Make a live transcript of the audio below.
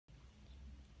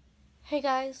Hey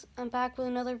guys, I'm back with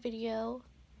another video.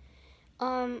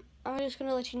 I'm just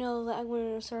gonna let you know that I'm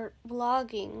gonna start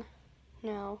vlogging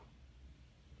now.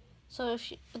 So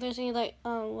if there's any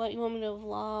what you want me to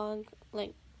vlog,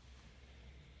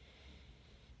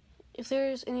 if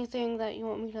there's anything that you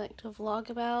want me to vlog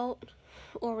about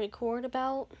or record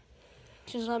about,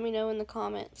 just let me know in the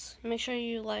comments. Make sure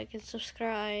you like and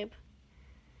subscribe.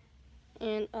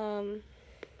 And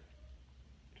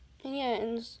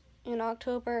yeah, in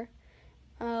October,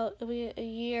 it'll be a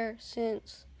year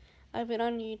since I've been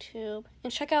on YouTube.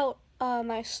 And check out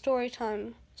my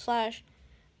storytime /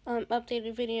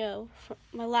 updated video from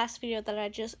my last video that I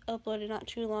just uploaded not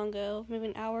too long ago, maybe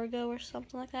an hour ago or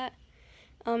something like that.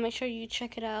 Make sure you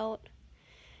check it out,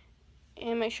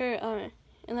 and make sure and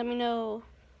let me know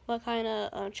what kind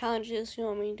of challenges you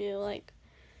want me to do. Like,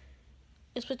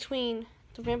 it's between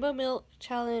the Rainbow Milk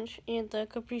Challenge and the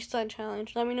Capri Sun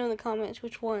Challenge. Let me know in the comments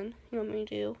which one you want me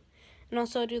to do. And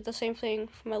also do the same thing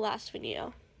for my last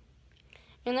video.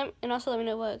 And also let me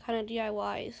know what kind of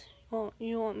DIYs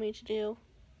you want me to do.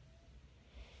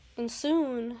 And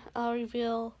soon I'll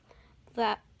reveal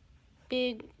that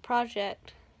big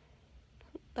project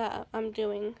that I'm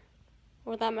doing,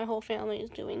 or that my whole family is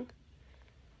doing.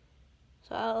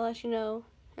 So I'll let you know,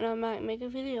 and I might make a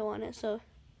video on it, so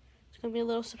it's gonna be a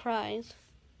little surprise.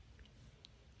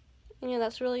 And yeah,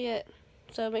 that's really it.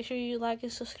 So make sure you like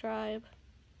and subscribe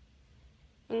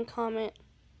and comment.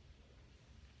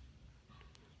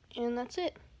 And that's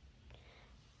it.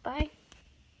 Bye.